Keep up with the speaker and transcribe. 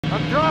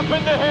I'm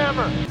dropping the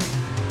hammer.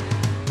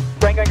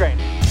 Grain.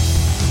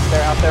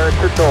 They're out there at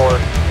your door.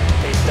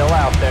 He's still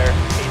out there.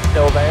 He's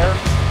still there.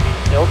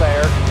 He's still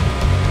there.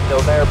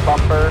 Still there.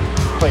 Bumper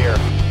clear.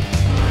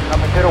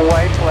 Coming to the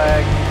white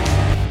flag.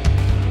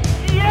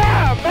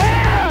 Yeah,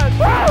 man!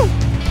 Woo!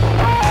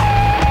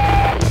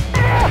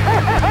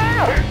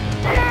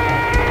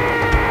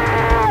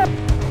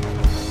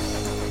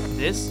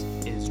 This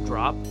is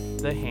Drop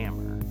the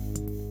Hammer.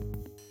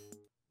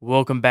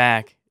 Welcome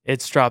back.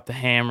 It's Drop the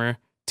Hammer,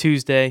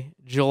 Tuesday,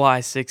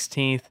 July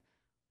 16th.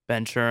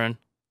 Ben Shuren,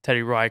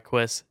 Teddy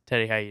Ryquist.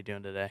 Teddy, how you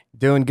doing today?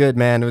 Doing good,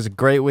 man. It was a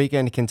great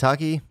weekend in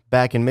Kentucky,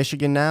 back in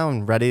Michigan now,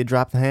 and ready to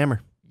drop the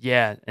hammer.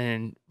 Yeah,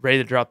 and ready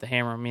to drop the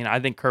hammer. I mean, I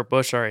think Kurt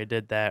Busch already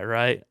did that,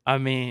 right? I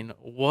mean,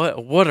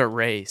 what a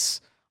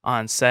race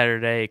on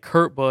Saturday.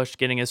 Kurt Busch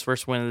getting his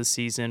first win of the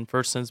season,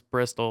 first since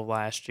Bristol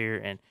last year,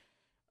 and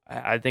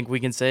I think we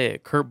can say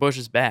it. Kurt Busch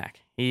is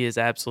back. He is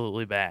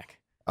absolutely back.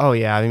 Oh,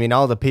 yeah. I mean,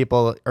 all the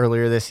people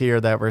earlier this year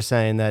that were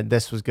saying that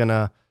this was going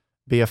to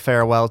be a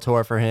farewell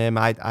tour for him,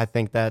 I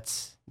think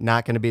that's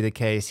not going to be the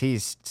case.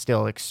 He's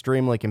still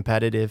extremely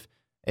competitive,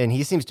 and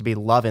he seems to be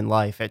loving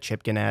life at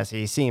Chip Ganassi.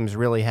 He seems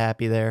really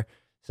happy there.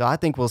 So I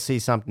think we'll see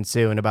something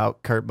soon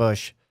about Kurt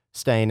Busch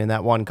staying in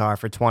that one car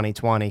for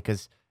 2020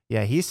 because,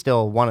 yeah, he's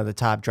still one of the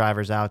top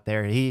drivers out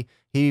there. He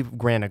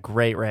ran a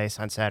great race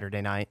on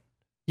Saturday night.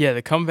 Yeah,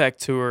 the comeback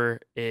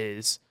tour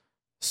is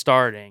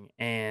starting,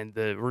 and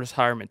the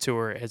retirement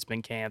tour has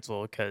been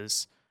canceled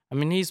because, I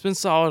mean, he's been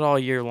solid all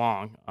year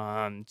long.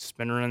 Just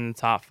been running the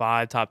top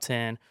 5, top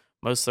 10,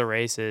 most of the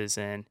races,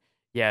 and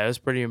yeah, it was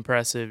pretty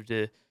impressive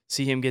to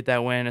see him get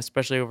that win,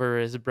 especially over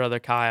his brother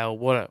Kyle.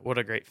 What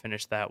a great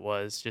finish that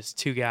was! Just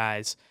two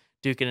guys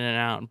duking it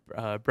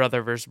out,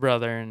 brother versus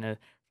brother, and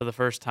for the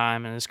first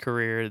time in his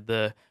career,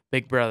 the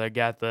big brother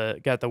got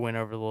the win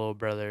over the little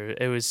brother.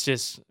 It was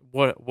just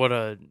what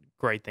a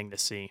great thing to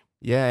see.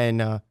 Yeah,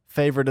 and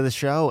favorite of the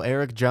show,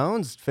 Eric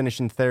Jones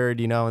finishing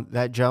third. You know,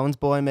 that Jones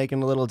boy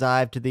making a little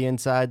dive to the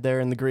inside there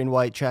in the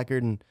green-white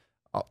checkered, and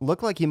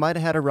looked like he might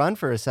have had a run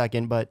for a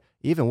second, but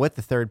even with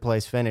the third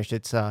place finish,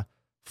 it's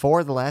 4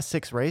 of the last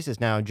 6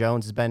 races now,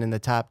 Jones has been in the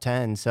top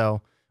 10.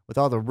 So with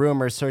all the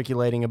rumors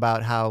circulating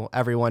about how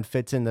everyone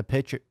fits in the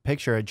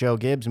picture of Joe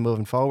Gibbs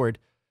moving forward,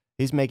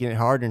 he's making it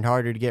harder and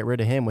harder to get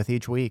rid of him with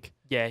each week.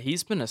 Yeah,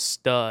 he's been a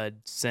stud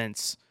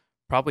since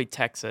probably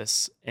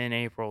Texas in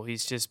April.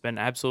 He's just been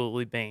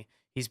absolutely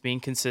he's being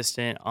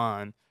consistent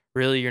on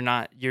really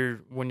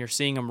when you're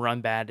seeing him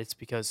run bad, it's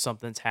because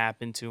something's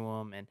happened to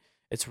him, and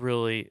it's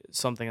really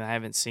something that I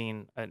haven't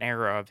seen an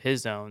error of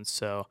his own.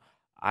 So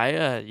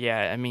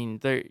I mean,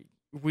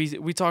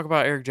 we talk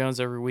about Eric Jones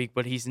every week,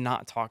 but he's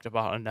not talked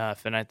about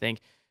enough. And I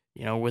think,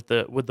 you know, with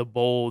the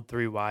bold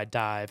 3-wide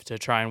dive to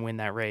try and win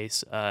that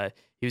race,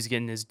 he was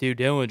getting his due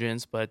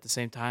diligence, but at the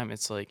same time,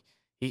 it's like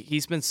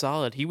he's been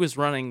solid. He was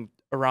running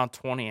around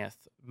 20th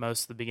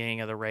most of the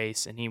beginning of the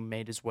race, and he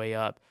made his way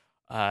up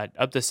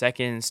to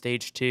second in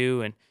stage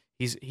 2, and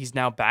he's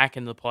now back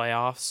in the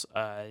playoffs.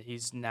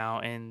 He's now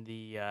in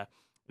the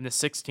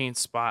 16th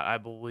spot, I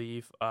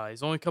believe.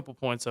 He's only a couple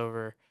points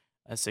over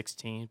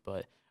 16th,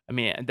 but I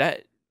mean,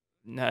 that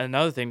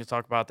another thing to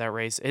talk about that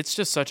race, it's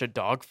just such a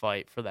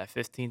dogfight for that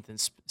 15th and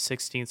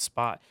 16th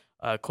spot.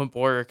 Clint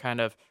Boyer kind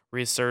of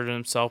reasserted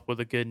himself with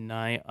a good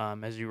night,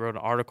 as he wrote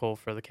an article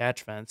for the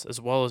Catch Fence,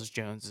 as well as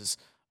Jones's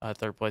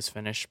third place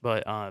finish.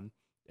 But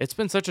it's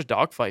been such a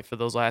dogfight for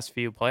those last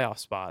few playoff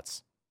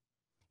spots.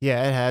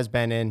 Yeah, it has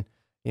been. And,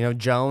 you know,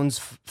 Jones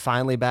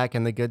finally back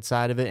in the good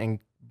side of it. And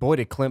boy,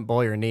 did Clint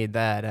Boyer need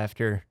that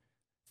after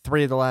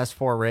 3 of the last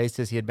 4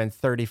 races. He had been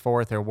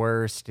 34th or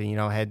worst, and, you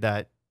know, had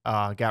that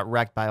got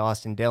wrecked by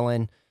Austin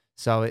Dillon.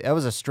 So it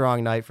was a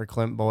strong night for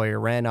Clint Boyer.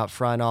 Ran up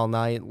front all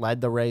night,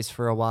 led the race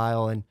for a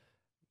while, and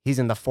he's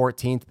in the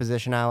 14th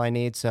position now I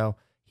need. So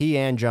he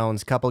and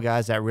Jones, couple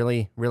guys that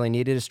really, really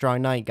needed a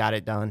strong night, got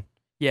it done.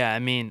 Yeah, I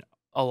mean,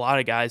 a lot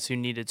of guys who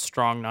needed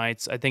strong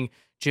nights. I think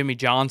Jimmy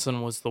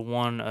Johnson was the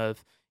one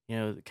of, you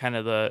know, kind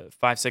of the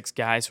 5-6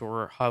 guys who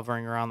were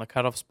hovering around the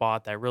cutoff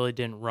spot that really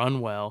didn't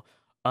run well.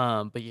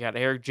 But you got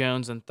Eric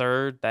Jones in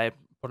third. That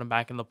put him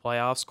back in the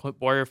playoffs. Clint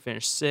Boyer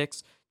finished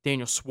 6th.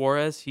 Daniel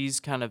Suarez,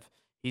 he's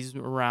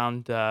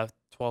around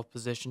 12th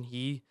position.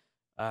 He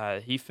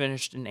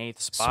finished in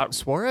 8th spot.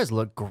 Suarez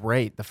looked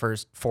great the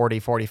first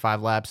 40,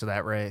 45 laps of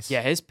that race.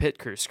 Yeah, his pit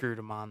crew screwed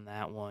him on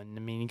that one. I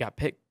mean, he got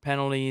pit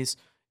penalties.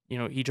 You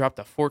know, he dropped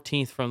a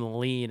 14th from the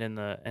lead in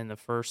the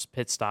first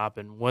pit stop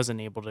and wasn't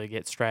able to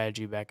get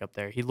strategy back up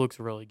there. He looks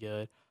really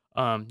good.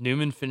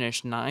 Newman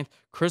finished 9th.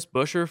 Chris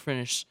Buescher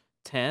finished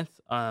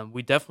 10th.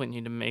 We definitely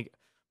need to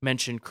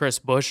mention Chris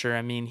Buescher.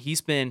 I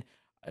mean,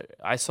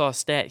 I saw a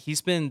stat. He's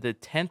been the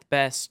 10th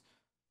best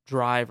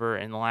driver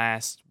in the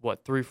last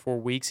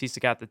 3-4 weeks. He's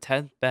got the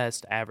 10th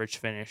best average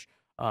finish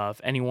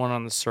of anyone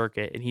on the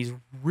circuit, and he's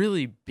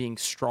really being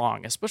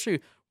strong,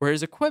 especially where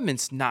his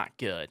equipment's not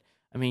good.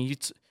 I mean,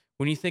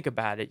 when you think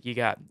about it, you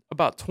got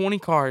about 20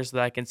 cars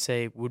that I can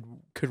say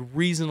could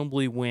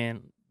reasonably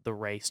win the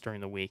race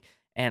during the week,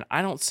 and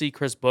I don't see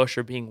Chris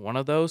Buescher being one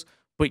of those.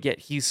 But yet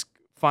he's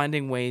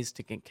finding ways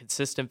to get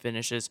consistent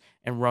finishes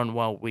and run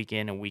well week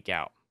in and week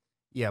out.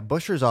 Yeah,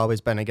 Buscher's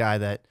always been a guy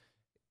that,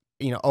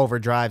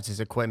 overdrives his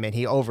equipment.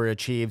 He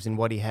overachieves in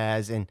what he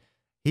has, and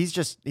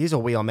he's a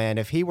wheel man.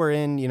 If he were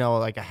in,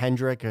 like a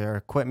Hendrick or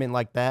equipment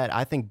like that,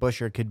 I think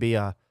Buescher could be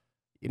a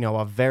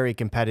very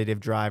competitive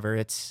driver.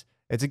 It's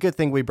a good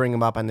thing we bring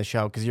him up on the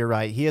show because you're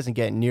right. He doesn't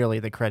get nearly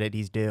the credit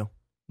he's due.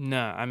 No,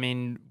 I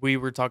mean, we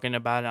were talking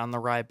about it on the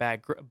ride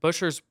back.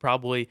 Buescher's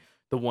probably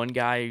the one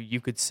guy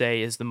you could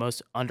say is the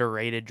most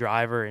underrated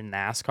driver in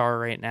NASCAR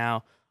right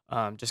now.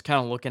 Just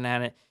kind of looking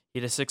at it, he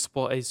had a 6th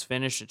place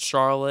finish at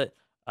Charlotte,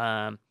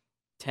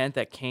 10th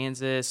at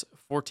Kansas,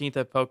 14th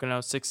at Pocono,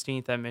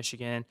 16th at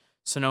Michigan,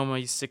 Sonoma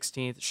he's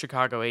 16th,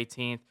 Chicago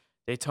 18th,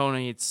 Daytona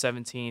he's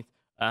 17th,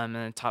 and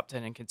then top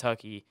 10 in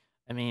Kentucky.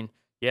 I mean,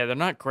 yeah, they're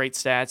not great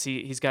stats.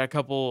 He's got a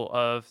couple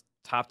of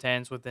top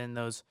 10s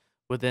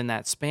within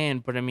that span,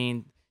 but I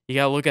mean, you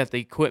got to look at the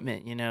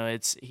equipment.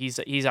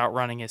 He's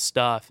outrunning his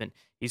stuff, and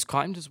he's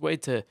climbed his way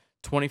to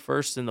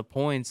 21st in the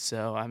points.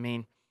 So I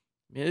mean,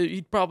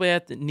 you'd probably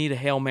have to need a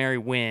Hail Mary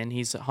win.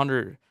 He's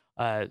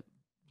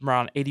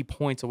around 80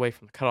 points away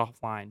from the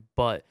cutoff line,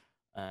 but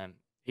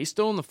he's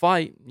still in the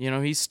fight.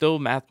 He's still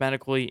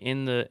mathematically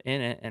in it,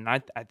 and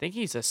I think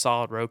he's a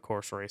solid road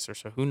course racer.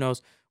 So who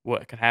knows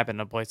what could happen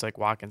in a place like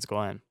Watkins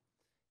Glen.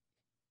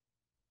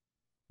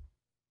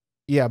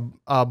 Yeah,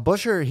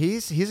 Buescher,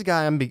 he's a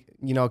guy I'm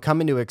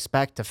coming to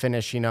expect to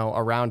finish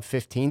around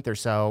 15th or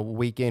so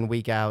week in,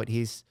 week out.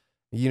 He's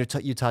you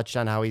touched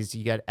on how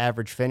you got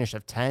average finish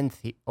of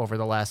 10th over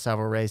the last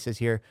several races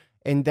here.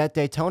 In that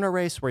Daytona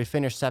race where he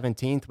finished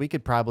 17th, we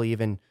could probably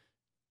even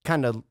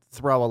kind of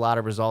throw a lot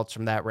of results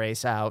from that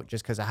race out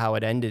just because of how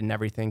it ended and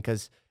everything.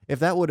 Because if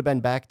that would have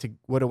went back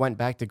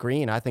to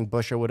green, I think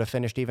Buescher would have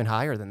finished even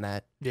higher than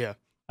that. Yeah,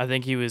 I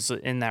think he was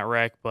in that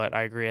wreck, but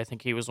I agree. I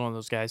think he was one of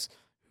those guys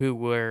who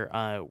were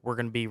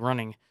going to be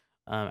running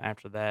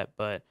after that.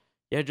 But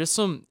yeah, just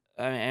some.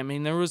 I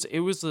mean, it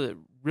was a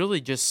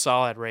really just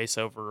solid race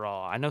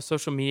overall. I know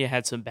social media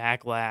had some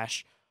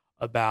backlash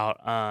about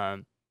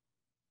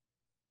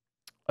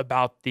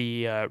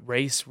the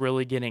race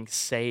really getting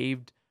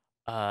saved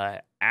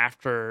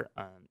after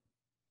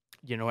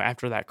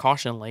after that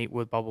caution late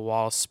with Bubba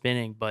Wallace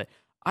spinning, but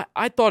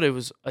I thought it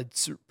was a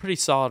pretty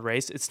solid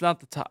race. It's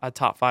not a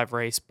top 5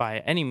 race by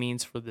any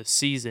means for this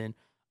season,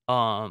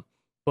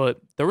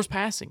 but there was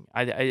passing.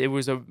 It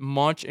was a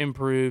much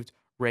improved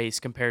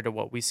race compared to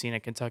what we've seen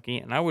at Kentucky,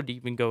 and I would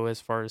even go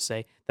as far as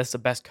say that's the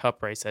best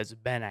Cup race that's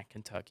been at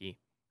Kentucky.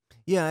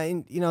 Yeah,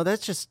 and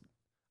that's just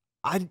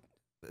I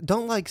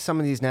don't like some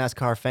of these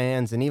NASCAR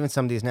fans and even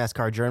some of these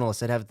NASCAR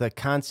journalists that have the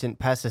constant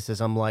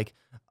pessimism like,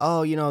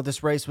 oh,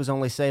 this race was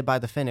only saved by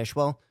the finish.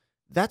 Well,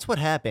 that's what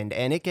happened,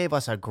 and it gave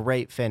us a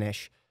great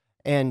finish.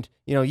 And,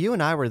 you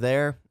and I were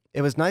there.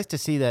 It was nice to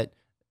see that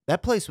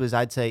place was,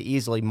 I'd say,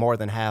 easily more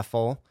than half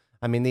full.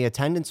 I mean, the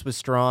attendance was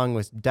strong,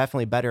 was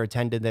definitely better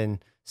attended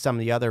than some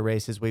of the other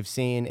races we've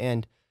seen.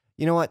 And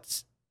you know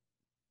what?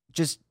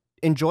 Just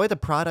enjoy the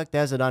product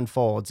as it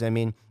unfolds. I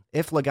mean,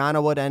 if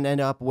Logano would end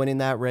up winning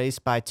that race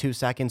by 2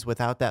 seconds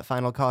without that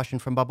final caution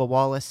from Bubba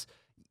Wallace,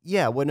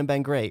 yeah, it wouldn't have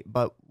been great.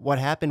 But what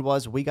happened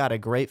was we got a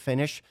great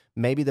finish,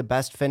 maybe the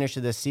best finish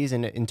of this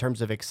season in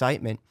terms of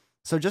excitement.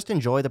 So just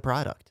enjoy the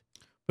product.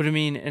 But I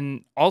mean,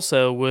 and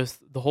also with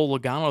the whole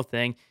Logano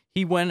thing,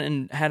 he went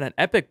and had an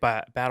epic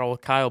battle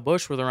with Kyle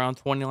Busch with around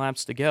 20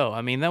 laps to go.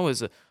 I mean, that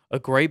was a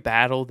great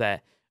battle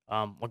that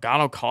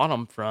Logano caught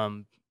him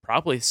from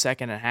probably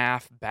second and a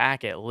half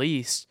back at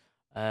least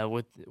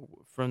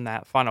from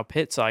that final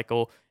pit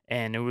cycle,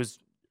 and it was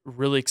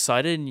really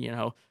exciting.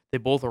 They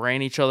both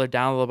ran each other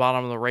down to the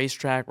bottom of the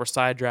racetrack, were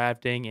side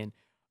drafting,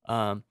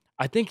 and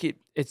I think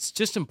it's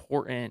just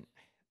important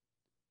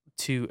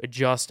to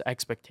adjust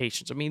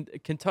expectations. I mean,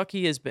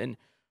 Kentucky has been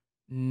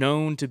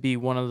known to be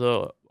one of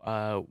the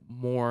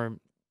more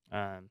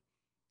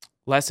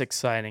less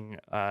exciting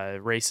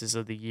races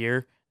of the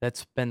year.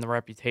 That's been the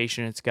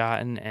reputation it's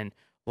gotten, and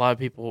a lot of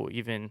people,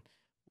 even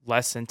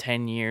less than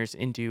 10 years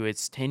into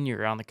its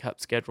tenure on the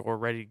Cup schedule, are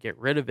ready to get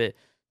rid of it.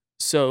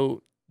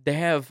 So they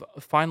have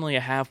finally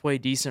a halfway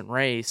decent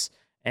race,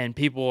 and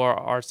people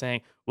are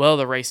saying, well,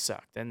 the race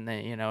sucked, and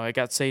then, it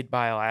got saved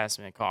by a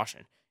last-minute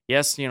caution.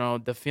 Yes,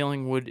 the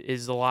feeling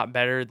is a lot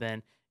better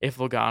than if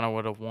Logano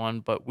would have won,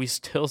 but we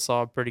still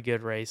saw a pretty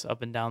good race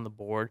up and down the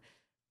board.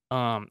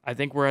 I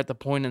think we're at the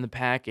point in the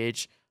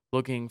package,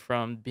 looking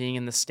from being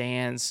in the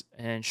stands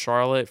in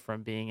Charlotte,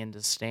 from being in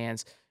the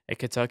stands at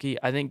Kentucky.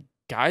 I think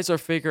guys are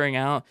figuring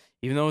out,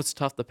 even though it's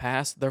tough to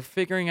pass, they're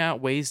figuring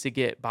out ways to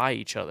get by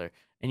each other.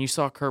 And you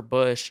saw Kurt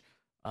Busch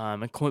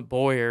and Clint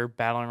Bowyer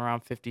battling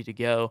around 50 to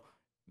go.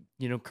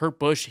 Kurt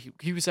Busch,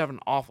 he was having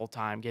an awful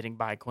time getting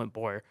by Clint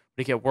Bowyer,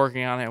 but he kept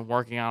working on it and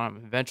working on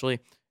it.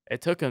 Eventually,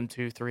 it took him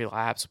 2-3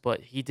 laps,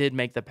 but he did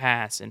make the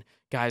pass, and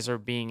guys are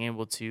being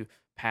able to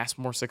pass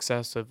more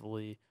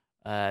successfully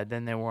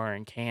than they were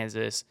in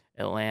Kansas,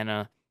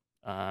 Atlanta,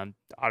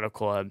 Auto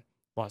Club,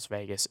 Las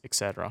Vegas,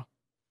 etc.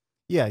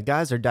 Yeah,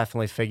 guys are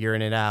definitely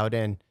figuring it out,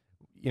 and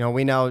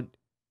we know,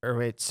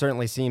 or it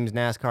certainly seems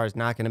NASCAR is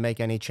not going to make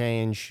any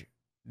change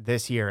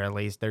this year at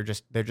least. They're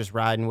just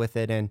riding with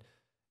it, and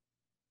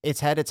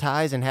it's had its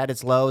highs and had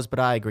its lows, but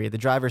I agree. The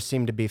drivers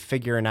seem to be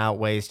figuring out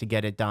ways to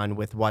get it done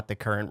with what the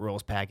current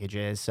rules package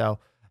is. So,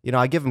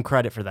 I give them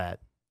credit for that.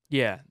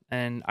 Yeah,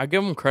 and I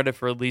give them credit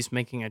for at least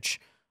making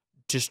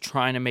just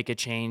trying to make a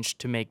change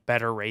to make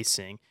better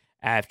racing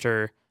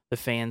after the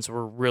fans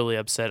were really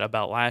upset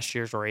about last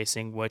year's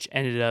racing, which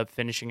ended up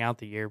finishing out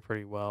the year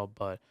pretty well.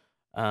 But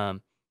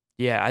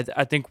yeah,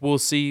 I think we'll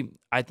see.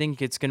 I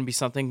think it's going to be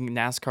something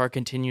NASCAR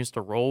continues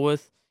to roll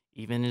with,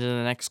 even into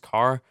the next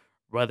car,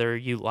 whether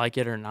you like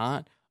it or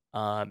not.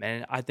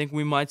 And I think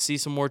we might see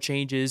some more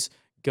changes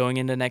going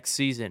into next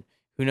season.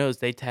 Who knows?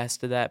 They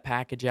tested that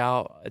package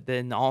out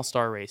in the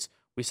All-Star race.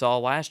 We saw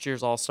last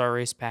year's All-Star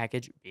race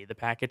package be the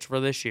package for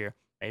this year.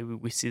 Maybe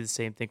we see the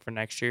same thing for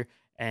next year.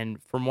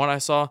 And from what I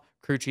saw,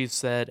 crew chief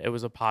said it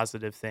was a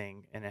positive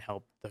thing and it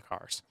helped the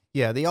cars.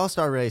 Yeah, the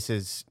All-Star race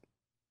is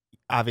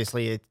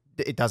obviously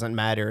it doesn't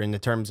matter in the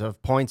terms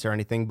of points or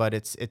anything, but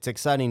it's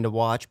exciting to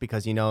watch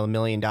because $1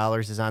 million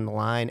is on the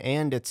line,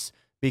 and it's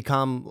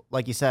become,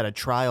 like you said, a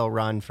trial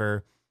run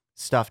for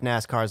stuff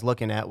NASCAR's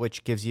looking at,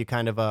 which gives you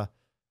kind of a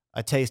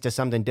taste of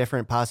something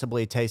different,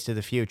 possibly a taste of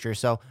the future.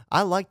 So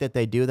I like that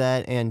they do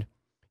that. And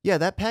yeah,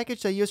 that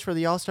package they used for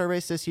the All-Star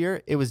race this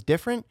year, it was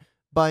different,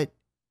 but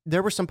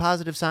there were some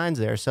positive signs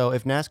there. So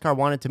if NASCAR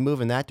wanted to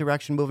move in that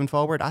direction moving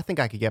forward, I think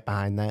I could get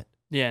behind that.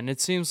 Yeah, and it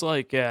seems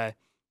like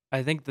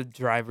I think the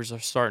drivers are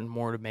starting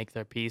more to make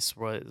their peace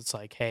where it's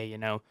like, hey,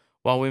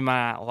 while we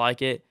might not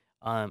like it,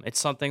 it's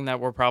something that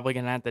we're probably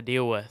going to have to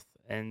deal with.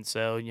 And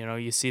so,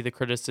 you see the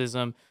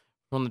criticism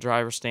from the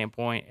driver's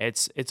standpoint.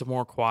 It's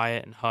more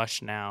quiet and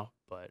hush now.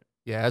 But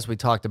yeah, as we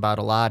talked about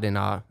a lot in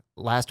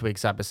last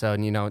week's episode,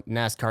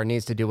 NASCAR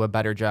needs to do a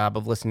better job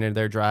of listening to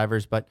their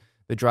drivers. But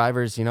the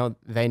drivers,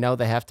 they know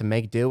they have to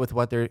make do with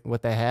what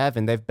they have,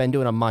 and they've been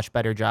doing a much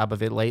better job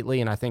of it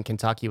lately. And I think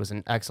Kentucky was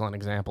an excellent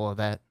example of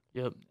that.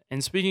 Yep.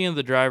 And speaking of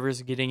the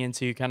drivers, getting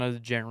into kind of the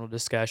general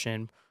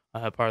discussion,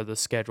 part of the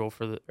schedule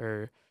for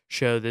the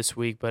show this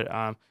week, but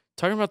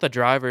talking about the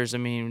drivers, I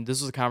mean,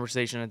 this was a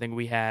conversation I think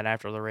we had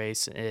after the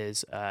race.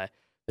 Is the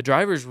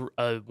drivers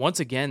once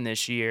again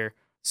this year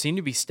seem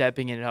to be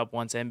stepping it up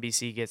once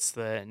NBC gets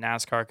the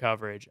NASCAR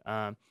coverage.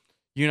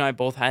 You and I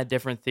both had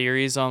different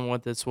theories on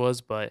what this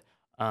was, but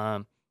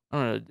I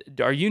don't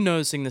know. Are you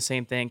noticing the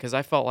same thing? Because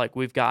I felt like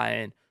we've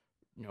gotten,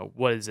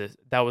 what is it?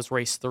 That was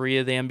race 3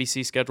 of the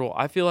NBC schedule.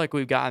 I feel like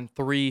we've gotten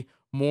 3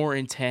 more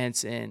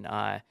intense and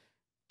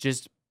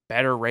just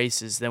better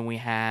races than we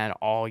had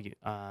all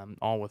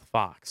with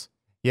Fox.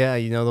 Yeah,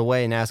 the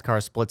way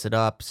NASCAR splits it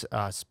up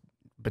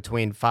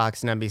between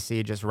Fox and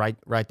NBC, just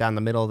right down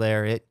the middle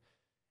there,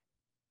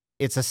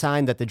 it's a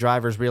sign that the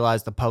drivers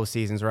realize the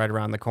postseason's right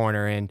around the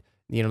corner, and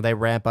they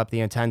ramp up the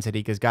intensity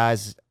because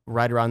guys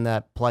right around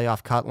that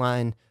playoff cut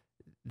line,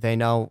 they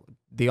know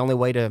the only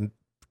way to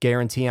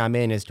guarantee I'm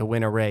in is to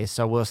win a race.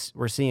 So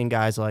we're seeing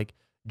guys like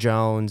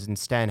Jones and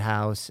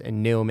Stenhouse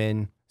and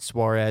Newman,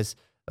 Suarez.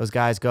 Those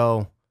guys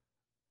go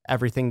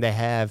everything they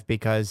have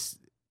because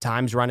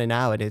time's running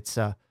out. It's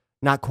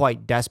not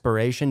quite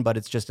desperation, but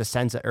it's just a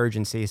sense of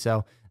urgency.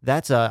 So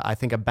that's I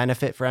think a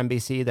benefit for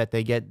NBC that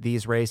they get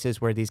these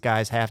races where these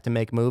guys have to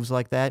make moves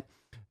like that.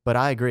 But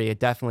I agree, it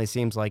definitely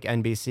seems like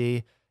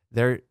NBC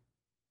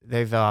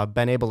they've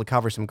been able to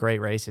cover some great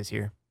races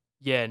here.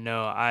 Yeah,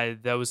 no,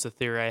 that was the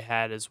theory I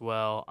had as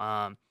well.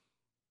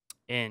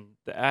 And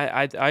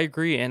I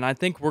agree, and I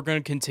think we're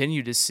going to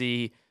continue to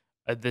see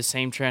the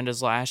same trend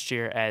as last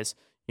year. As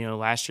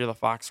last year the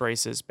Fox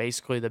races,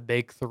 basically the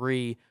big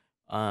 3,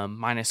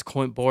 minus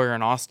Clint Boyer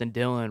and Austin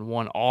Dillon,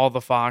 won all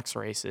the Fox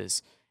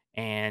races.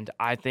 And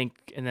I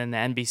think, and then the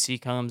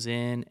NBC comes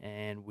in,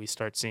 and we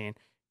start seeing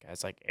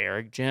guys like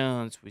Eric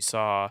Jones. We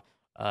saw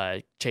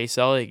Chase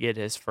Elliott get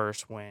his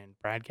first win.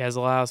 Brad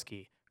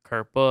Keselowski,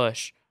 Kurt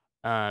Busch.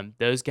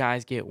 Those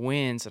guys get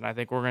wins, and I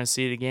think we're going to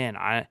see it again.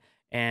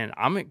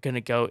 I'm going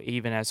to go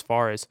even as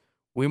far as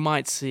we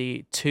might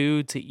see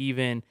 2 to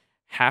even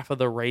half of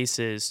the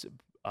races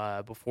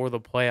before the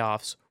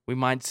playoffs. We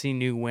might see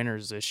new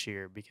winners this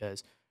year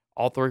because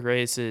all 3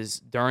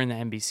 races during the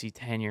NBC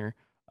tenure,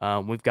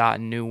 we've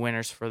gotten new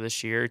winners for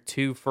this year,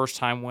 2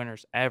 first-time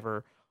winners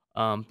ever.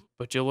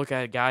 But you look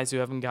at guys who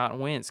haven't gotten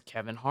wins.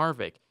 Kevin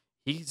Harvick,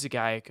 he's a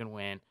guy who can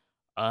win.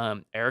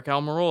 Eric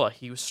Almirola,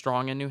 he was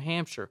strong in New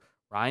Hampshire.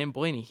 Ryan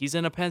Blaney, he's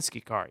in a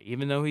Penske car,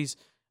 even though he's,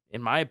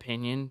 in my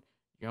opinion,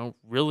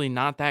 really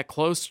not that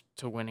close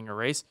to winning a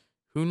race.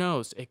 Who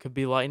knows? It could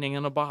be lightning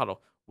in a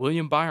bottle.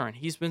 William Byron,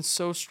 he's been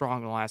so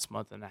strong the last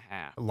month and a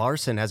half.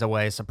 Larson has a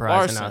way of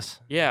surprising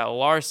us. Yeah,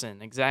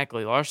 Larson,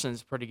 exactly.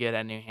 Larson's pretty good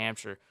at New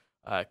Hampshire.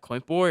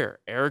 Clint Boyer,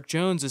 Eric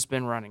Jones has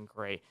been running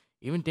great.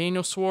 Even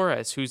Daniel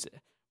Suarez, who's,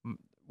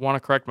 want to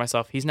correct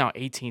myself, he's now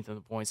 18th in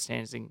the points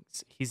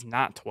standings. He's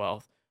not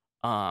 12th.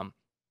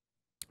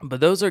 But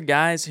those are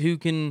guys who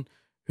can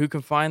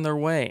find their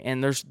way,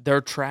 and there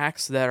are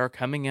tracks that are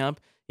coming up.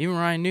 Even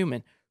Ryan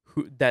Newman,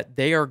 that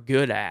they are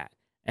good at,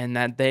 and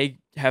that they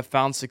have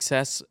found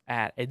success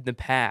at in the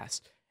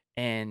past.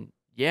 And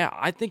yeah,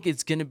 I think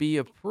it's going to be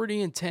a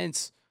pretty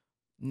intense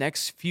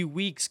next few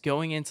weeks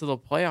going into the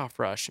playoff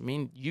rush. I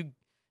mean,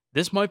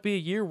 this might be a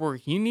year where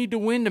you need to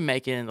win to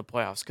make it in the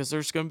playoffs because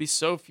there's going to be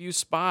so few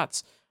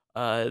spots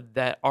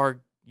that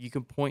you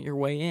can point your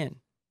way in.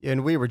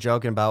 And we were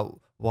joking about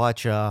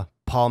watch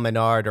Paul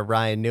Menard or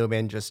Ryan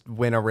Newman just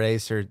win a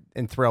race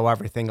and throw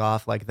everything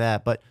off like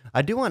that. But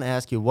I do want to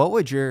ask you, what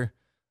would your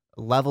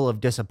level of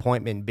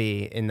disappointment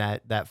be in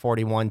that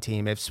 41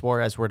 team if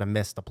Suarez were to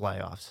miss the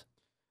playoffs?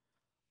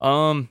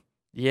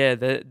 Yeah,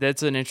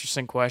 that's an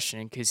interesting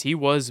question because he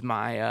was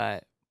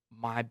my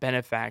my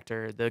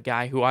benefactor, the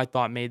guy who I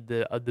thought made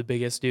the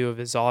biggest do of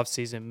his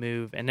offseason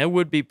move, and it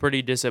would be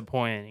pretty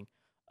disappointing.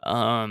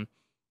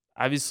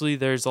 Obviously,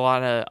 there's a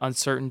lot of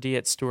uncertainty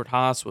at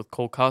Stewart-Haas with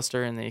Cole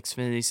Custer in the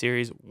Xfinity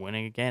Series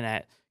winning again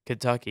at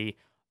Kentucky.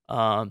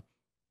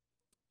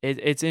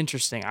 It's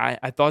interesting.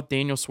 I thought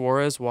Daniel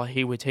Suarez, while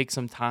he would take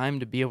some time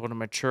to be able to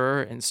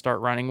mature and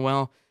start running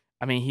well,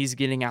 I mean, he's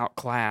getting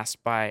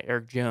outclassed by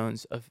Eric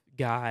Jones, a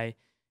guy,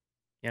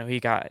 he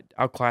got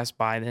outclassed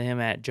by him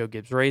at Joe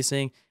Gibbs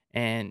Racing,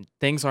 and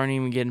things aren't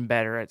even getting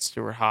better at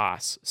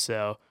Stewart-Haas.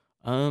 So,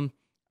 I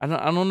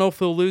don't know if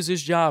he'll lose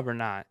his job or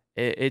not.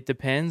 It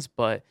depends,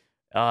 but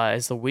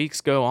as the weeks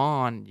go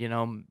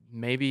on,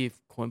 maybe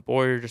if Clint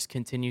Boyer just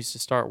continues to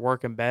start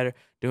working better,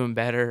 doing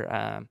better,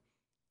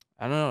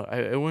 I don't know.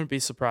 I wouldn't be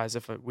surprised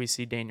if we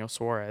see Daniel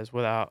Suarez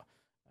out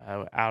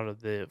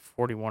of the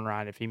 41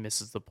 ride if he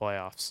misses the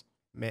playoffs.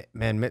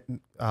 Man,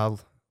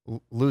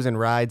 losing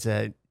rides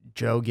at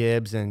Joe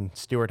Gibbs and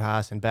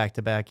Stewart-Haas in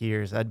back-to-back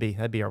years, that'd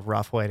be a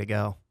rough way to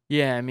go.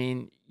 Yeah, I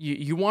mean,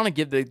 you want to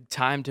give the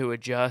time to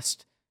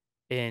adjust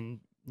and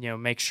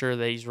make sure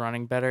that he's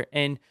running better.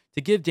 And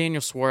to give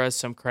Daniel Suarez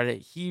some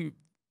credit, he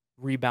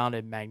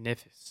rebounded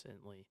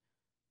magnificently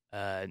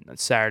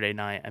Saturday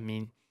night. I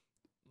mean,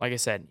 like I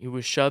said, he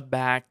was shoved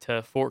back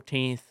to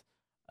 14th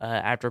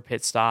after a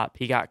pit stop.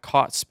 He got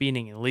caught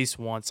speeding at least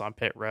once on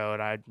pit road.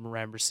 I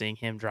remember seeing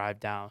him drive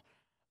down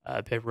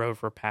pit road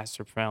for a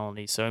passenger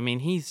penalty. So, I mean,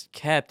 he's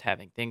kept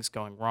having things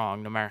going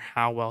wrong no matter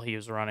how well he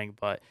was running.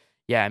 But,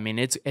 yeah, I mean,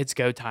 it's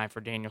go time for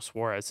Daniel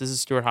Suarez. This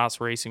is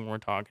Stewart-Haas Racing we're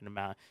talking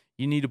about.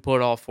 You need to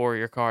put all four of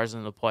your cars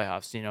in the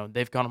playoffs.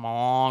 They've come a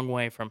long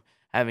way from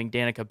having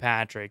Danica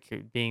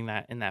Patrick being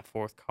in that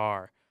fourth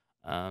car.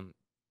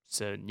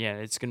 So, yeah,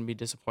 it's going to be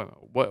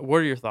disappointment. What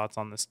are your thoughts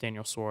on this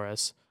Daniel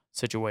Suarez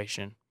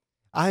situation?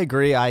 I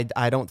agree.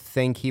 I don't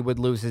think he would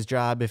lose his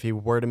job if he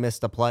were to miss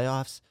the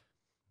playoffs.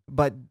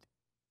 But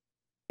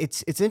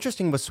it's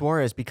interesting with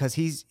Suarez because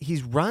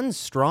he's run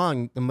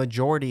strong the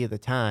majority of the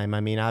time. I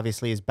mean,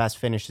 obviously his best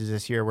finishes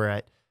this year were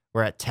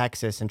at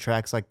Texas and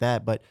tracks like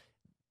that. But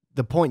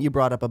the point you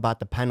brought up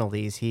about the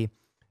penalties, he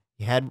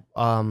had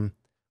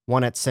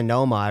one at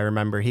Sonoma. I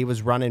remember he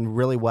was running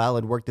really well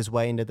and worked his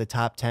way into the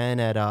top 10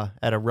 at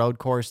a road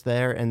course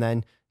there, and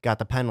then got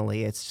the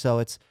penalty. It's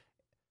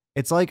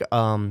like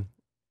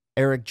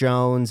Eric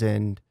Jones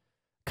and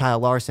Kyle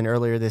Larson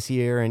earlier this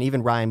year, and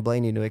even Ryan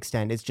Blaney to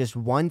extend. It's just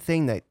one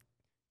thing that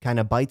kind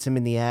of bites him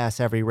in the ass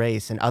every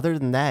race, and other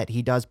than that,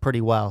 he does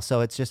pretty well. So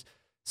it's just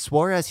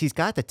Suarez. He's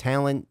got the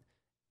talent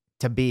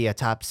to be a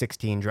top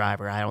 16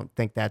 driver. I don't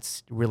think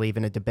that's really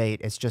even a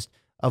debate. It's just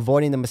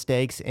avoiding the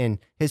mistakes, and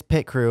his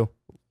pit crew,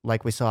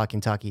 like we saw at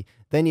Kentucky,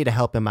 they need to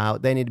help him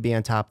out. They need to be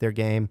on top of their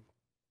game.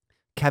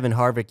 Kevin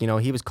Harvick,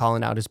 he was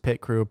calling out his pit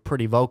crew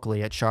pretty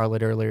vocally at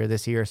Charlotte earlier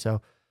this year. So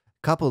a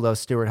couple of those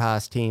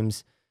Stewart-Haas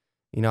teams,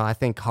 I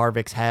think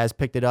Harvick's has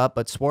picked it up,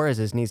 but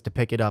Suarez's needs to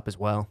pick it up as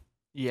well.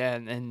 Yeah,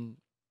 and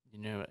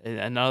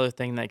another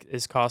thing that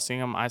is costing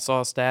him, I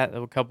saw a stat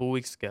a couple of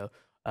weeks ago,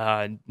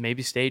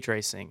 maybe stage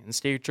racing. And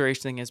stage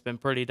racing has been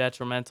pretty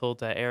detrimental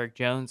to Eric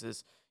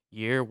Jones's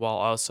year, while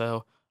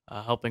also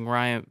helping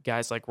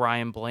guys like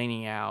Ryan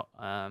Blaney out.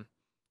 Of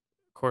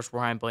course,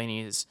 Ryan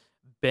Blaney has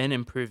been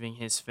improving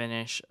his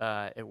finish.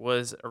 It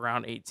was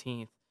around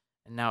 18th,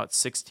 and now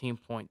it's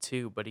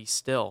 16.2, but he's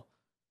still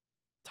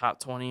top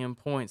 20 in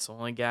points. The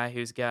only guy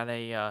who's got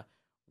a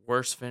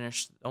worse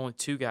finish, only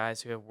two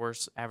guys who have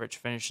worse average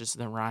finishes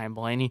than Ryan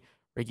Blaney,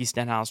 Ricky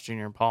Stenhouse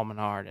Jr. and Paul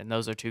Menard, and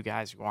those are two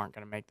guys who aren't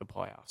going to make the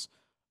playoffs.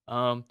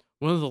 One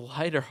of the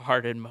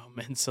lighter-hearted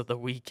moments of the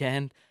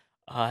weekend,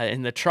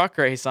 in the truck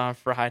race on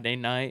Friday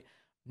night,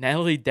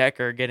 Natalie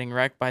Decker getting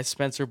wrecked by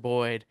Spencer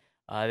Boyd.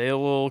 They had a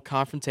little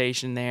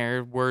confrontation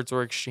there. Words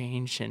were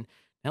exchanged, and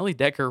Natalie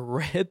Decker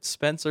ripped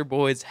Spencer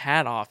Boyd's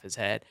hat off his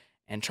head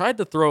and tried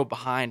to throw it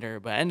behind her,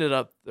 but ended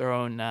up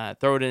throwing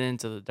it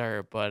into the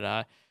dirt.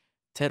 But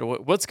Ted,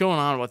 what's going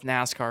on with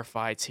NASCAR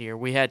fights here?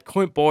 We had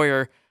Clint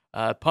Boyer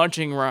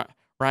punching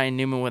Ryan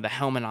Newman with a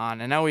helmet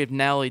on, and now we have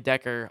Natalie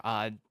Decker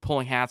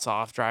pulling hats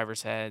off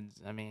drivers'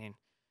 heads. I mean,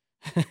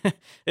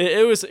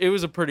 it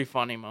was a pretty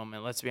funny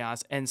moment, let's be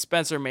honest. And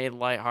Spencer made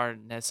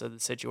lightheartedness of the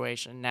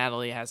situation.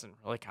 Natalie hasn't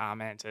really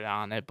commented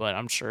on it, but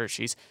I'm sure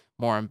she's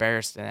more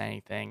embarrassed than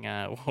anything.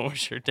 What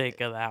was your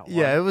take of that one?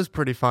 Yeah, it was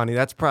pretty funny.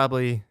 That's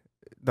probably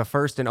the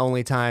first and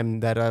only time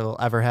that it'll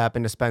ever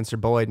happen to Spencer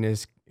Boyd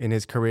in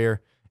his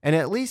career. And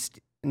at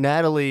least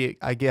Natalie,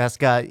 I guess,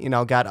 got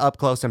up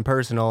close and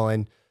personal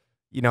and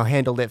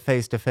handled it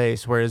face to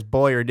face, whereas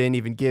Boyer didn't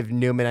even give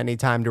Newman any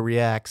time to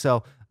react.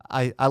 So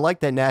I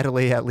like that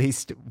Natalie at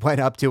least went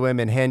up to him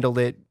and handled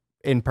it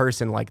in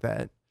person like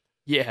that.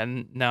 Yeah,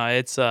 no,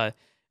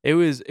 it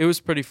was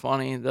pretty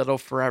funny. That'll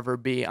forever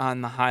be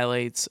on the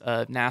highlights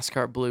of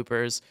NASCAR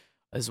bloopers,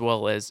 as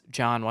well as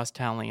John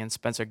Westelli and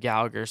Spencer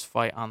Gallagher's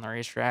fight on the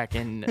racetrack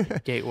in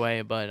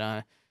Gateway.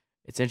 But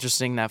it's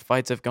interesting that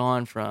fights have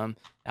gone from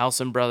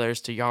Elson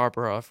brothers to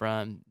Yarborough,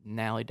 from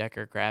Nally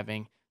Decker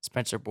grabbing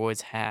Spencer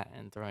Boyd's hat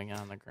and throwing it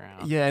on the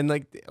ground. Yeah, and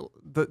like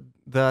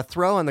the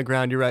throw on the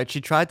ground, you're right.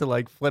 She tried to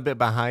like flip it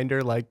behind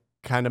her, like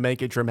kind of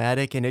make it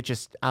dramatic, and it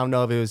just, I don't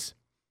know if it was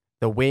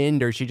the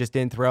wind or she just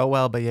didn't throw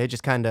well, but yeah, it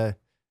just kind of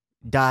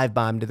dive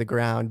bombed to the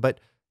ground. But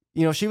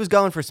she was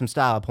going for some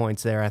style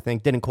points there. I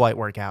think didn't quite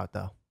work out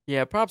though.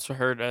 Yeah, props for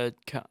her to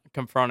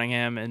confronting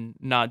him and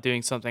not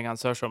doing something on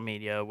social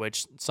media,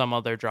 which some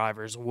other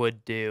drivers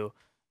would do.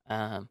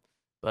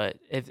 But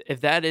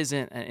if that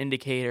isn't an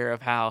indicator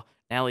of how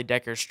Nally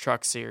Decker's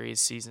Truck Series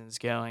season is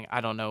going,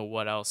 I don't know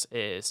what else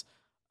is.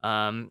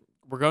 We're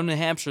going to New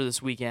Hampshire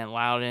this weekend,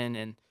 Loudon,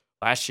 and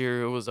last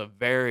year it was a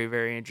very,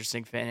 very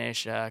interesting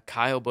finish.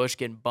 Kyle Busch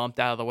getting bumped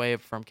out of the way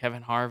from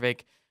Kevin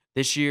Harvick.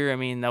 This year, I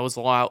mean, that was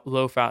a low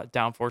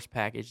downforce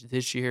package.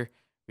 This year,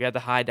 we got the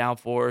high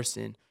downforce,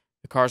 and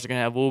the cars are going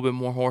to have a little bit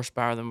more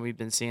horsepower than we've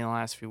been seeing the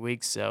last few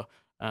weeks. So,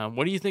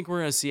 what do you think we're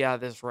going to see out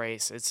of this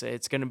race?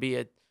 It's going to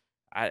be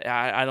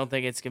I don't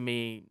think it's going to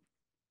be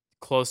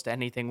close to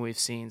anything we've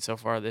seen so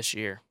far this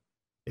year.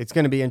 It's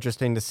going to be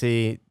interesting to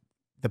see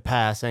the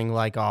passing,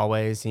 like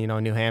always. New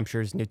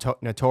Hampshire's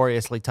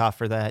notoriously tough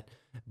for that,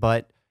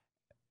 but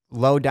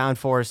low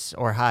downforce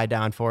or high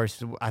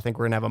downforce, I think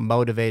we're going to have a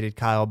motivated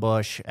Kyle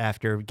Busch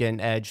after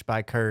getting edged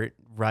by Kurt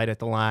right at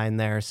the line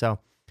there. So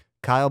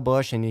Kyle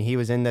Busch, and he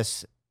was in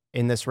this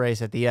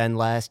race at the end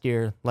last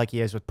year, like he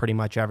is with pretty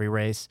much every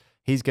race.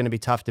 He's going to be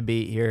tough to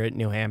beat here at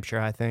New Hampshire,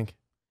 I think.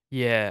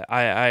 Yeah,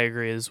 I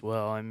agree as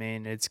well. I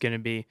mean, it's going to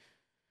be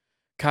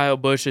Kyle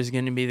Busch is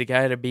going to be the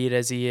guy to beat,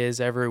 as he is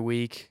every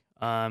week.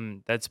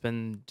 That's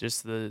been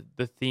just the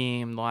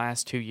theme the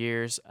last 2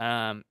 years.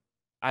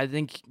 I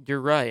think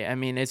you're right. I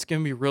mean, it's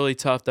going to be really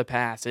tough to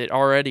pass. It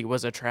already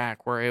was a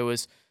track where it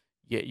was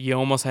you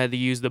almost had to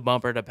use the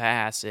bumper to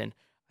pass, and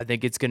I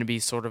think it's going to be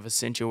sort of a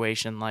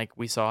situation like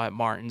we saw at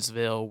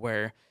Martinsville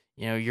where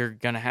you're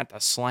going to have to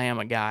slam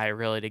a guy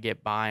really to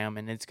get by him,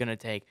 and it's going to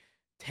take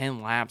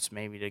 10 laps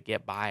maybe to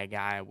get by a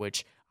guy,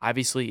 which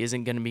obviously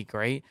isn't going to be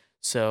great.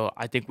 So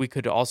I think we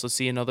could also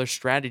see another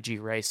strategy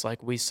race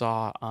like we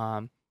saw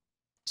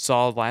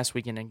last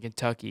weekend in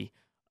Kentucky.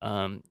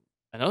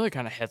 Another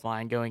kind of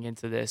headline going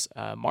into this,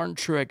 Martin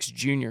Truex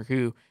Jr.,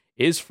 who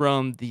is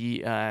from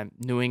the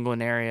New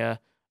England area,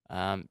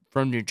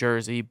 from New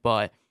Jersey,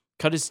 but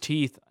cut his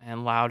teeth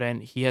in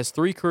Loudon. He has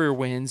 3 career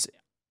wins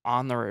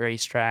on the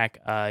racetrack.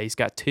 He's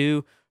got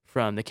 2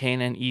 from the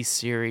K&N East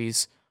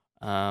Series,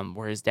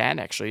 where his dad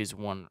actually has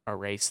won a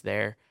race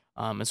there,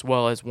 as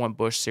well as 1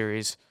 Busch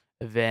Series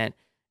event.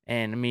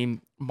 And, I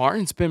mean,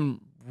 Martin's been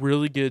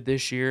really good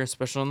this year,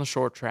 especially on the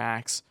short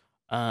tracks.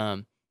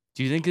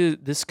 Do you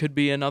think this could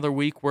be another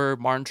week where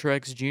Martin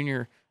Truex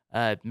Jr.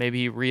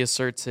 Maybe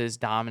reasserts his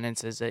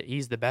dominance as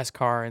he's the best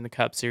car in the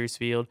Cup Series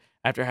field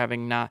after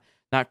having not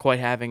quite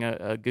having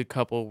a good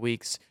couple of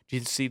weeks? Do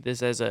you see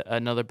this as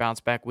another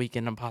bounce back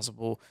weekend and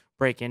possible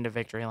break into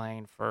victory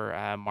lane for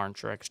Martin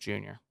Truex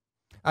Jr.?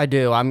 I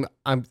do. I'm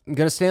going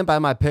to stand by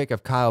my pick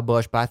of Kyle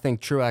Busch, but I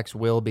think Truex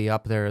will be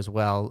up there as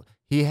well.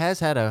 He has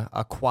had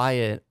a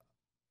quiet,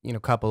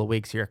 couple of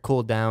weeks here,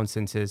 cooled down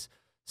since his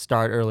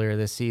start earlier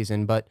this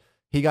season, but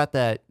he got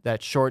that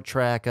short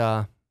track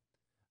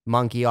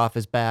monkey off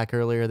his back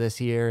earlier this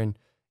year. And,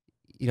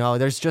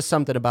 there's just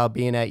something about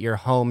being at your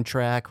home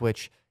track,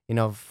 which,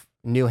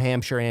 New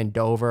Hampshire and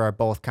Dover are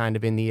both kind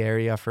of in the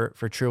area for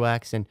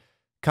Truex. And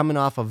coming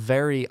off a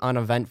very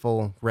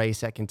uneventful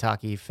race at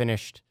Kentucky,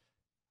 finished,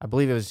 I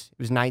believe it was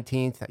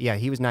 19th. Yeah,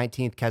 he was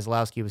 19th.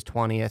 Keselowski was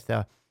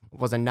 20th.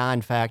 Was a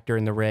non-factor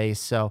in the race.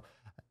 So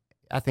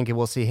I think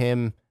we'll see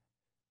him,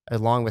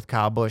 along with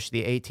Kyle Busch,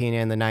 the 18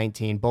 and the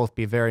 19, both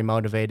be very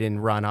motivated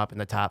and run up in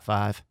the top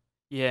 5.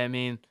 Yeah, I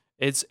mean,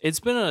 it's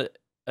been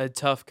a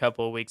tough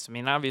couple of weeks. I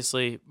mean,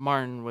 obviously,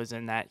 Martin was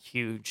in that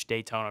huge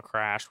Daytona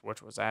crash,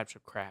 which was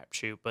absolute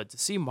crapshoot. But to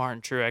see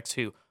Martin Truex,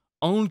 who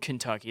owned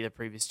Kentucky the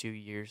previous 2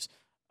 years,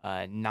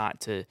 not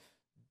to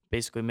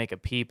basically make a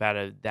peep out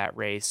of that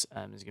race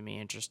is going to be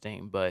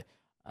interesting. But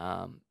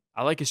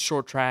I like his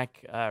short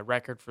track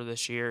record for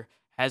this year.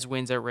 Has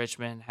wins at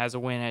Richmond, has a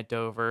win at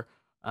Dover.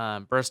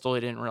 Bristol,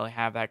 he didn't really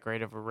have that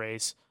great of a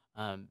race.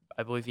 I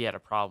believe he had a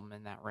problem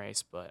in that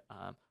race, but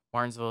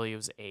Martinsville, he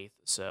was 8th.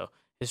 So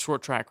his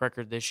short track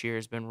record this year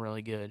has been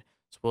really good.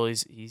 So, well,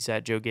 he's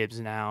at Joe Gibbs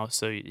now,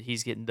 so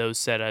he's getting those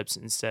setups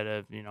instead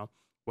of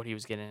what he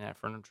was getting at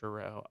Furniture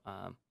Row.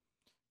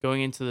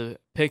 Going into the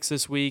picks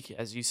this week,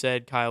 as you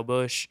said, Kyle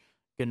Busch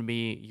going to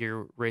be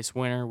your race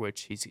winner,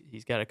 which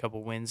he's got a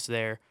couple wins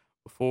there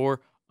before.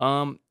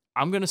 I'm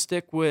going to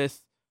stick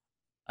with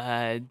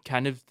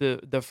kind of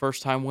the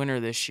first time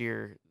winner this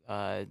year,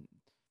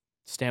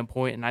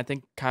 standpoint, and I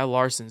think Kyle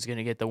Larson's going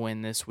to get the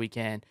win this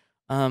weekend.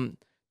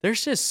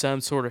 There's just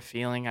some sort of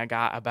feeling I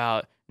got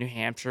about New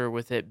Hampshire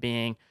with it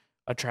being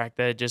a track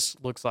that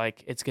just looks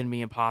like it's going to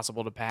be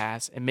impossible to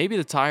pass, and maybe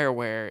the tire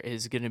wear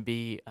is going to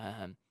be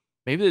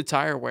maybe the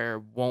tire wear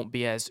won't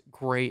be as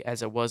great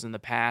as it was in the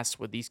past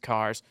with these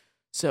cars.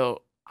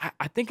 So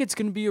I think it's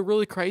going to be a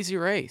really crazy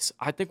race.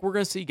 I think we're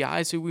going to see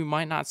guys who we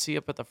might not see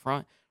up at the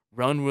front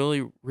run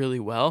really, really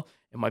well.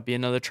 It might be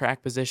another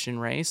track position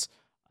race.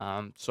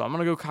 So I'm going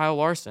to go Kyle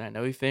Larson. I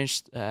know he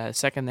finished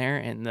second there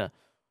in the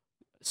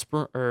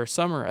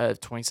summer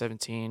of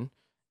 2017.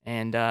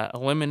 And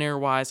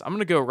eliminator-wise, I'm going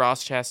to go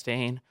Ross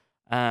Chastain.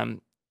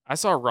 I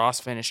saw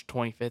Ross finish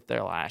 25th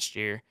there last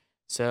year.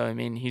 So, I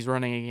mean, he's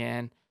running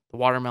again. The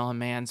Watermelon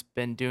Man's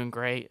been doing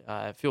great.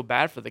 I feel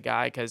bad for the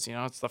guy because,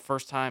 it's the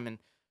first time in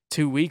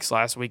 2 weeks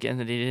last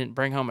weekend that he didn't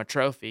bring home a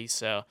trophy.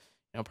 So,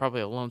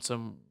 probably a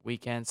lonesome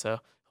weekend. So,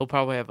 he'll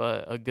probably have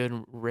a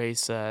good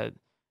race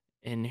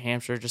in New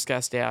Hampshire. Just got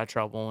to stay out of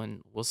trouble,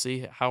 and we'll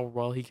see how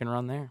well he can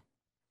run there.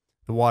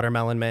 The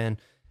Watermelon Man.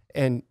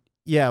 And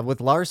yeah, with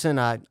Larson,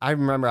 I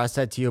remember I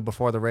said to you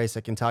before the race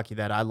at Kentucky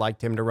that I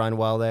liked him to run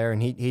well there,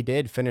 and he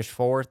did finish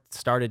fourth,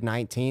 started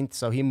 19th,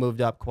 so he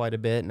moved up quite a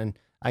bit, and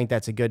I think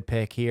that's a good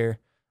pick here.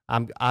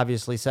 I'm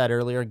obviously said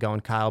earlier going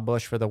Kyle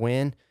Busch for the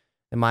win.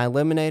 And my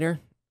eliminator,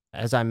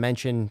 as I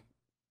mentioned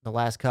the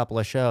last couple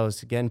of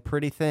shows, again,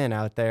 pretty thin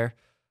out there,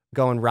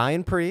 going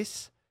Ryan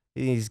Preece.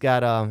 He's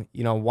got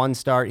one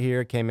start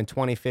here, came in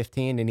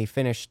 2015, and he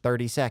finished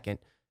 32nd.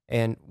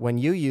 And when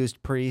you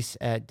used Preece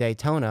at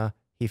Daytona,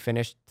 he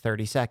finished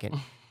 32nd.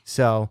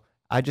 So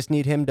I just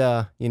need him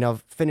to,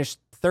 finish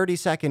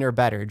 32nd or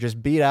better.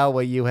 Just beat out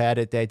what you had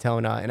at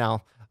Daytona, and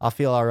I'll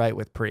feel all right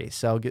with Preece.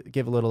 So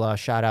give a little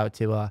shout out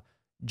to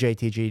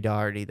JTG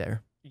Doherty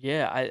there.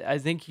 Yeah, I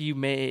think you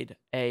made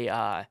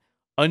a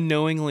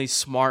unknowingly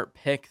smart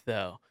pick,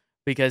 though,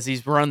 because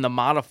he's run the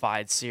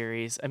modified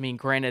series. I mean,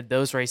 granted,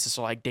 those races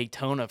are like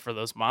Daytona for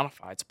those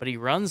modifieds, but he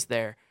runs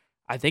there.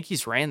 I think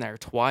he's ran there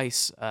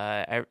twice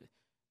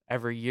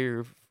every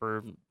year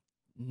for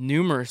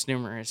numerous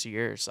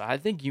years. So I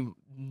think you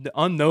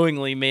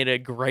unknowingly made a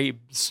great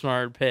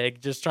smart pick,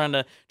 just trying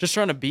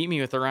to beat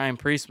me with the Ryan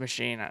Preece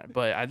machine.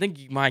 But I think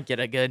you might get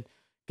a good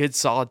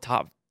solid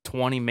top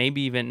 20,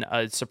 maybe even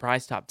a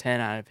surprise top 10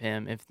 out of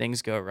him if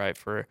things go right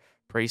for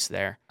Preece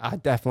there. I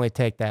definitely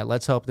take that.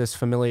 Let's hope this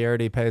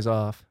familiarity pays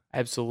off.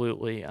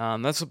 Absolutely.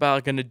 That's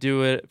about going to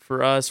do it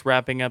for us,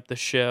 wrapping up the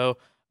show.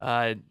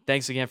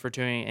 Thanks again for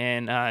tuning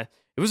in.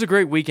 It was a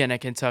great weekend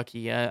at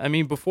Kentucky. I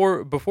mean,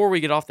 before we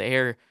get off the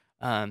air,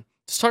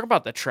 just talk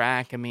about the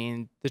track. I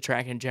mean, the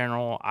track in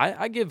general.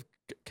 I give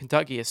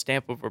Kentucky a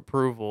stamp of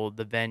approval,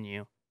 the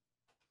venue.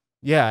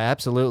 Yeah,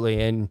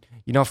 absolutely. And,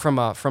 from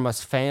a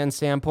fan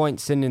standpoint,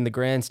 sitting in the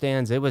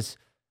grandstands, it was,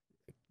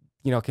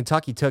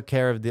 Kentucky took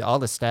care of all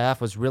the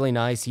staff, was really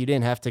nice. You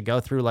didn't have to go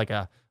through like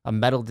a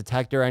metal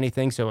detector or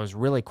anything, so it was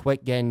really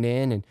quick getting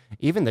in. And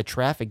even the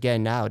traffic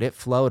getting out, it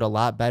flowed a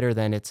lot better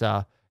than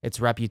its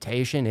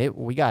reputation.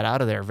 We got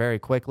out of there very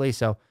quickly,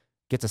 so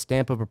gets a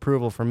stamp of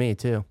approval for me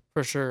too.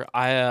 For sure.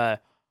 I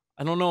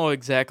don't know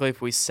exactly if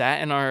we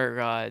sat in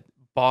our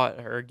bought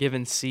or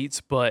given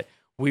seats, but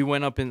we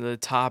went up into the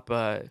top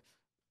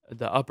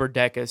the upper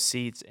deck of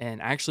seats,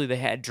 and actually they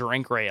had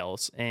drink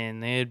rails,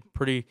 and they had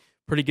pretty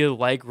good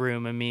leg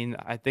room. I mean,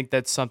 I think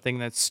that's something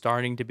that's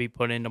starting to be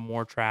put into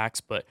more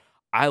tracks, but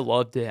I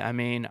loved it. I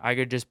mean, I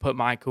could just put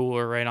my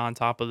cooler right on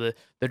top of the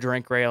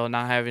drink rail and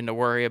not having to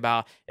worry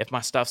about if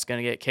my stuff's going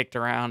to get kicked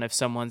around if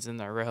someone's in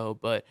the row.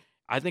 But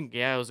I think,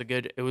 yeah, it was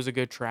a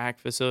good track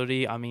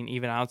facility. I mean,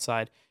 even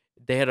outside,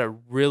 they had a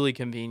really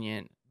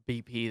convenient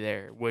BP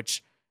there,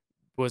 which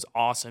was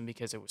awesome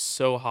because it was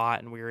so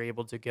hot, and we were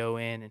able to go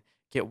in and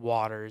get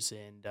waters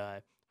and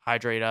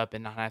hydrate up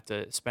and not have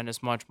to spend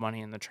as much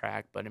money in the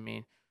track. But I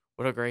mean,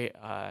 what a great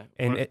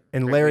and great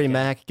Larry weekend.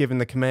 Mack giving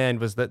the command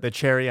was the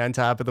cherry on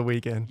top of the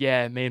weekend.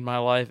 Yeah, it made my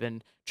life.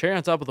 And cherry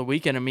on top of the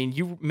weekend, I mean,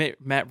 you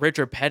met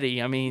Richard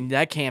Petty. I mean,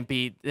 that can't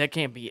be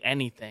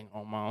anything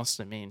almost.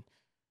 I mean,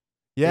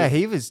 yeah,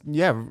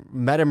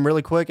 met him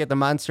really quick at the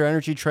Monster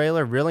Energy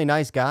trailer. Really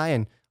nice guy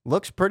and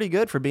looks pretty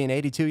good for being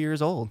 82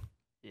 years old.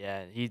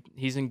 Yeah,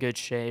 he's in good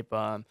shape.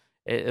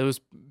 It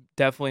was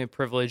definitely a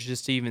privilege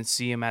just to even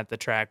see him at the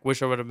track.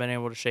 Wish I would have been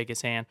able to shake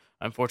his hand.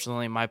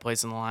 Unfortunately, my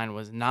place in the line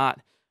was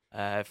not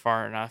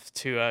far enough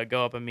to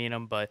go up and meet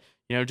him. But,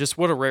 just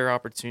what a rare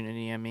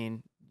opportunity. I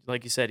mean,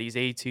 like you said, he's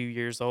 82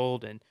 years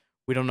old, and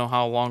we don't know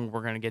how long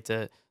we're going to get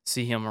to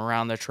see him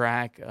around the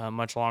track,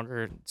 much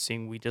longer,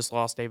 seeing we just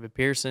lost David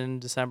Pearson in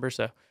December.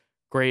 So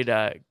great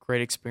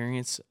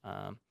experience.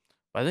 But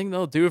I think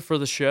they'll do it for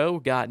the show.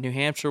 Got New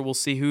Hampshire. We'll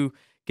see who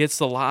gets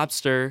the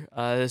Lobster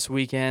this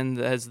weekend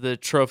as the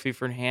trophy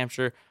for New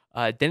Hampshire.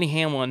 Denny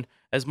Hamlin,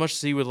 as much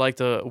as he would like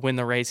to win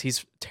the race,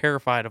 he's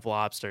terrified of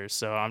lobsters,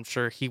 so I'm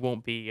sure he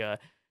won't be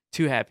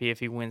too happy if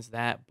he wins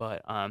that.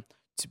 But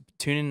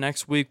tune in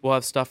next week. We'll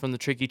have stuff from the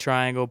Tricky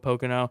Triangle,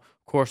 Pocono.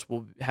 Of course,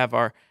 we'll have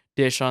our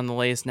dish on the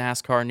latest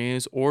NASCAR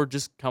news, or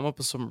just come up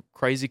with some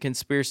crazy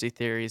conspiracy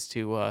theories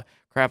to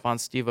crap on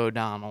Steve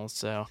O'Donnell.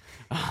 So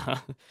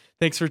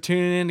thanks for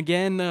tuning in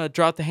again.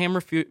 Drop the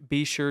hammer.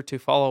 Be sure to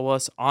follow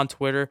us on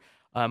Twitter.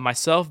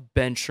 Myself,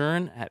 Ben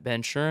Shuren at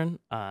Ben Shuren,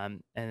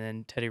 and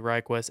then Teddy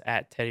Reichwest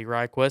at Teddy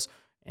Reichwest,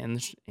 and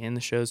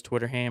the show's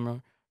Twitter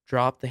hammer,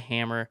 Drop the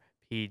Hammer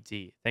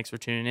PD. Thanks for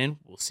tuning in.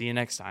 We'll see you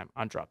next time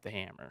on Drop the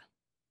Hammer.